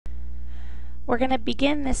We're going to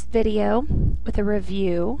begin this video with a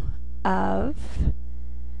review of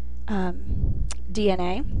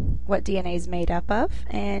DNA, what DNA is made up of,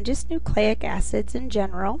 and just nucleic acids in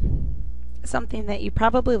general. Something that you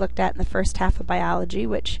probably looked at in the first half of biology,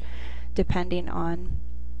 which, depending on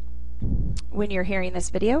when you're hearing this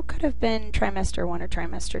video, could have been trimester 1 or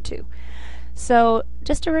trimester 2. So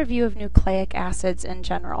just a review of nucleic acids in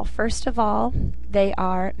general. First of all, they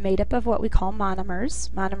are made up of what we call monomers.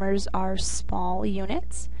 Monomers are small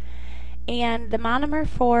units. And the monomer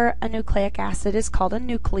for a nucleic acid is called a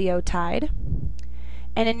nucleotide.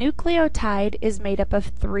 And a nucleotide is made up of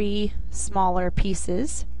 3 smaller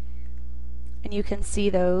pieces. And you can see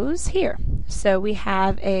those here. So we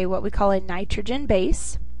have what we call a nitrogen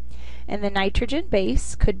base. And the nitrogen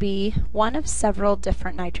base could be one of several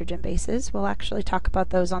different nitrogen bases. We'll actually talk about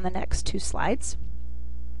those on the next 2 slides.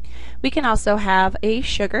 We can also have a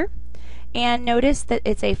sugar, and notice that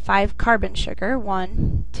it's a 5-carbon sugar,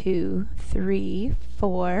 1, 2, 3,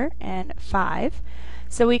 4, and 5.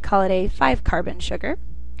 So we call it a 5-carbon sugar.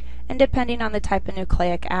 And depending on the type of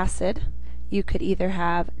nucleic acid, you could either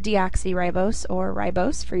have deoxyribose or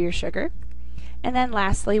ribose for your sugar. And then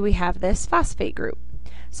lastly, we have this phosphate group.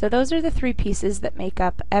 So those are the 3 pieces that make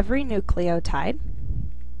up every nucleotide.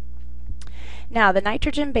 Now the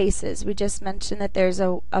nitrogen bases, we just mentioned that there's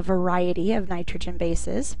a variety of nitrogen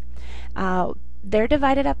bases. They're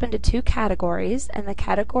divided up into 2 categories, and the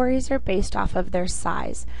categories are based off of their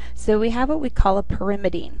size. So we have what we call a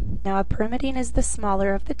pyrimidine. Now a pyrimidine is the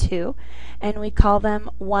smaller of the 2, and we call them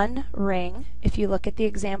one ring. If you look at the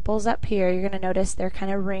examples up here, you're going to notice they're kind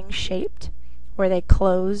of ring shaped, where they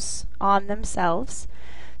close on themselves.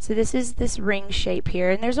 So this is this ring shape here,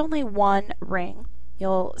 and there's only one ring.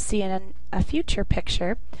 You'll see in a future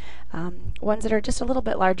picture ones that are just a little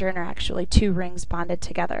bit larger and are actually 2 rings bonded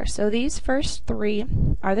together. So these first 3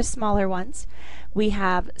 are the smaller ones. We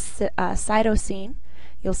have cytosine.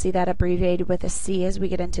 You'll see that abbreviated with a C as we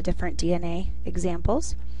get into different DNA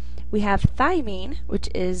examples. We have thymine, which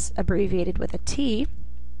is abbreviated with a T.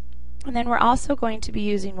 And then we're also going to be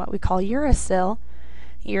using what we call uracil.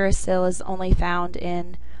 Uracil is only found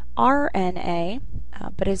in RNA,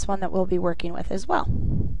 but is one that we'll be working with as well.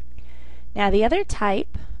 Now the other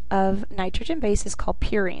type of nitrogen base is called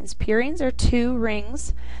purines. Purines are 2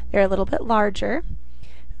 rings. They're a little bit larger.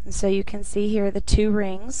 And so you can see here the 2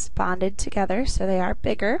 rings bonded together, so they are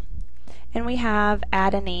bigger. And we have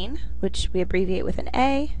adenine, which we abbreviate with an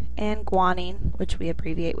A, and guanine, which we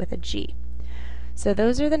abbreviate with a G. So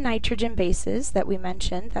those are the nitrogen bases that we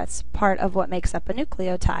mentioned. That's part of what makes up a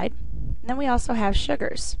nucleotide. And then we also have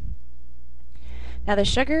sugars. Now the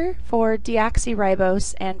sugar for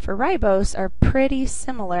deoxyribose and for ribose are pretty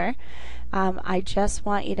similar. I just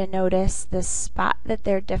want you to notice the spot that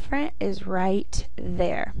they're different is right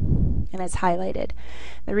there, and it's highlighted.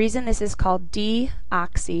 The reason this is called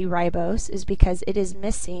deoxyribose is because it is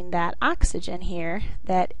missing that oxygen here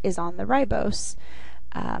that is on the ribose.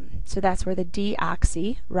 So that's where the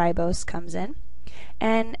deoxyribose comes in.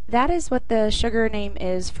 And that is what the sugar name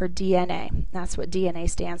is for DNA. That's what DNA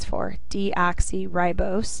stands for,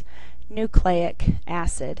 deoxyribose nucleic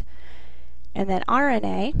acid. And then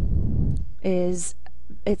RNA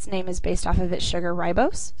its name is based off of its sugar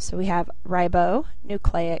ribose. So we have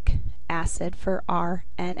ribonucleic acid for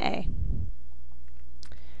RNA.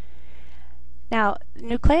 Now,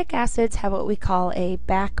 nucleic acids have what we call a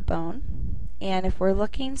backbone. And if we're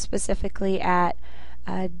looking specifically at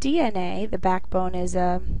DNA, the backbone is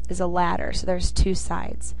a ladder, so there's 2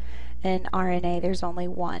 sides. In RNA, there's only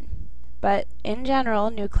 1. But in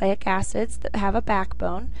general, nucleic acids that have a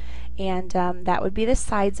backbone, and that would be the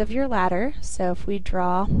sides of your ladder. So if we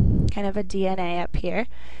draw kind of a DNA up here,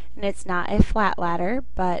 and it's not a flat ladder,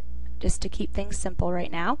 but just to keep things simple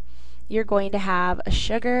right now, you're going to have a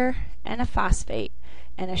sugar and a phosphate,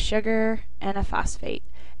 and a sugar and a phosphate,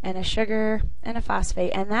 and a sugar and a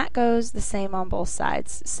phosphate, and that goes the same on both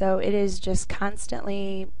sides. So it is just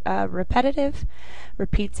constantly repetitive,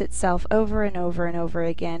 repeats itself over and over and over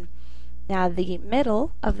again. Now the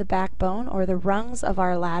middle of the backbone, or the rungs of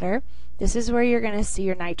our ladder, this is where you're going to see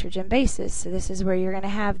your nitrogen bases. So this is where you're going to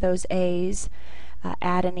have those A's,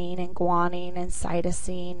 adenine and guanine and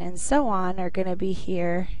cytosine and so on are going to be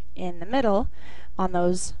here in the middle on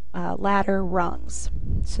those ladder rungs.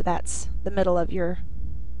 So that's the middle of your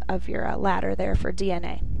ladder there for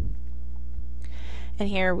DNA. And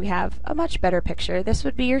here we have a much better picture. This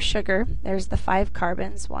would be your sugar. There's the 5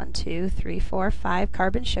 carbons, 1, 2, 3, 4, 5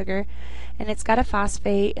 carbon sugar, and it's got a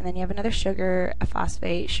phosphate, and then you have another sugar, a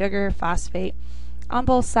phosphate, sugar, phosphate on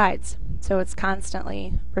both sides. So it's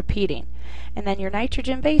constantly repeating. And then your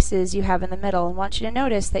nitrogen bases you have in the middle. And I want you to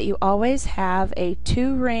notice that you always have a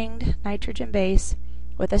 2-ringed nitrogen base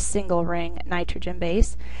with a single ring nitrogen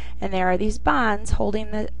base. And there are these bonds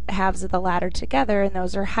holding the halves of the ladder together, and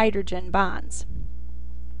those are hydrogen bonds.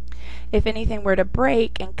 If anything were to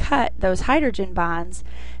break and cut those hydrogen bonds,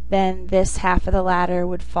 then this half of the ladder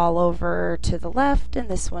would fall over to the left and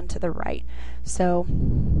this one to the right. So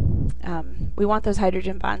we want those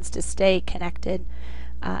hydrogen bonds to stay connected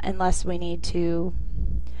unless we need to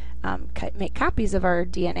make copies of our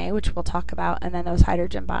DNA, which we'll talk about, and then those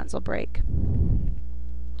hydrogen bonds will break.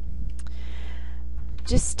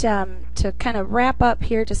 Just to kind of wrap up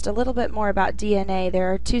here just a little bit more about DNA,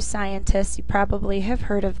 there are 2 scientists, you probably have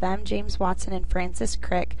heard of them, James Watson and Francis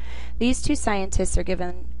Crick. These 2 scientists are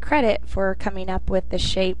given credit for coming up with the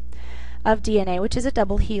shape of DNA, which is a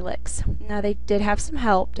double helix. Now they did have some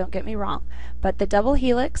help, don't get me wrong, but the double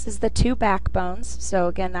helix is the 2 backbones, so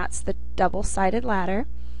again that's the double-sided ladder,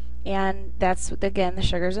 and that's again the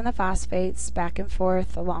sugars and the phosphates back and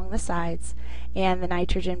forth along the sides, and the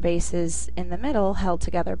nitrogen bases in the middle held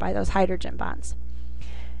together by those hydrogen bonds.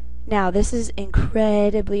 Now this is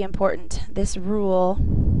incredibly important. This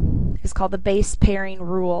rule is called the base pairing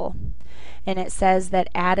rule, and it says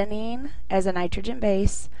that adenine as a nitrogen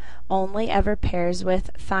base only ever pairs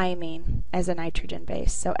with thymine as a nitrogen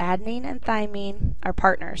base. So adenine and thymine are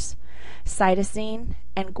partners. Cytosine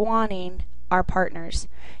and guanine are partners.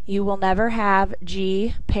 You will never have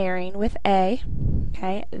G pairing with A.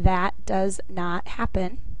 Okay, that does not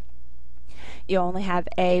happen. You only have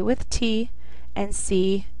A with T and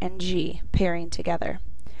C and G pairing together.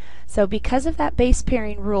 So because of that base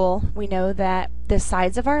pairing rule, we know that the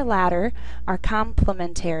sides of our ladder are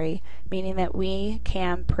complementary, meaning that we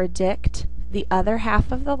can predict the other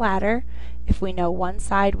half of the ladder. If we know one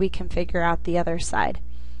side, we can figure out the other side.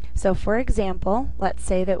 So for example, let's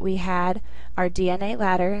say that we had our DNA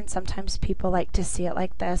ladder, and sometimes people like to see it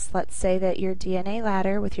like this. Let's say that your DNA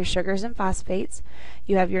ladder with your sugars and phosphates,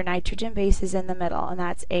 you have your nitrogen bases in the middle, and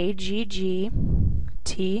that's AGG,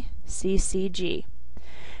 TCCG.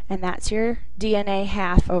 And that's your DNA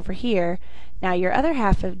half over here. Now your other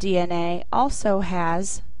half of DNA also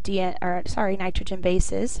has nitrogen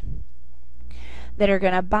bases that are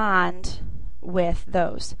going to bond with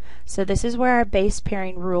those. So this is where our base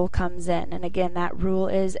pairing rule comes in. And again, that rule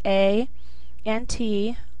is A and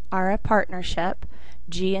T are a partnership,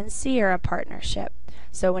 G and C are a partnership.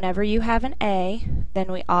 So whenever you have an A,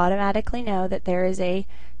 then we automatically know that there is a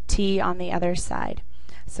T on the other side.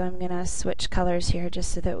 So I'm going to switch colors here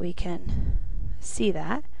just so that we can see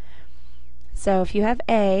that. So if you have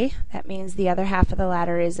A, that means the other half of the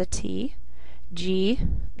ladder is a T. G,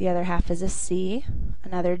 the other half is a C,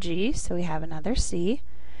 another G, so we have another C.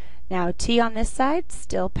 Now T on this side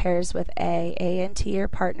still pairs with A. A and T are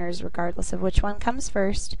partners regardless of which one comes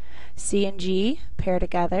first. C and G pair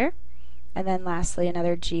together. And then lastly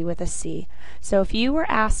another G with a C. So if you were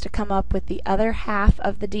asked to come up with the other half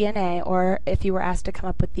of the DNA, or if you were asked to come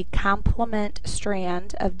up with the complement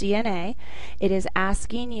strand of DNA, it is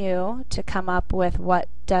asking you to come up with what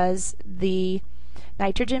does the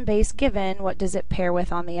nitrogen base given, what does it pair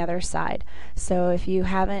with on the other side. So if you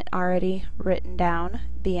haven't already written down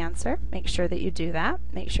the answer, make sure that you do that.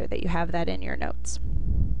 Make sure that you have that in your notes.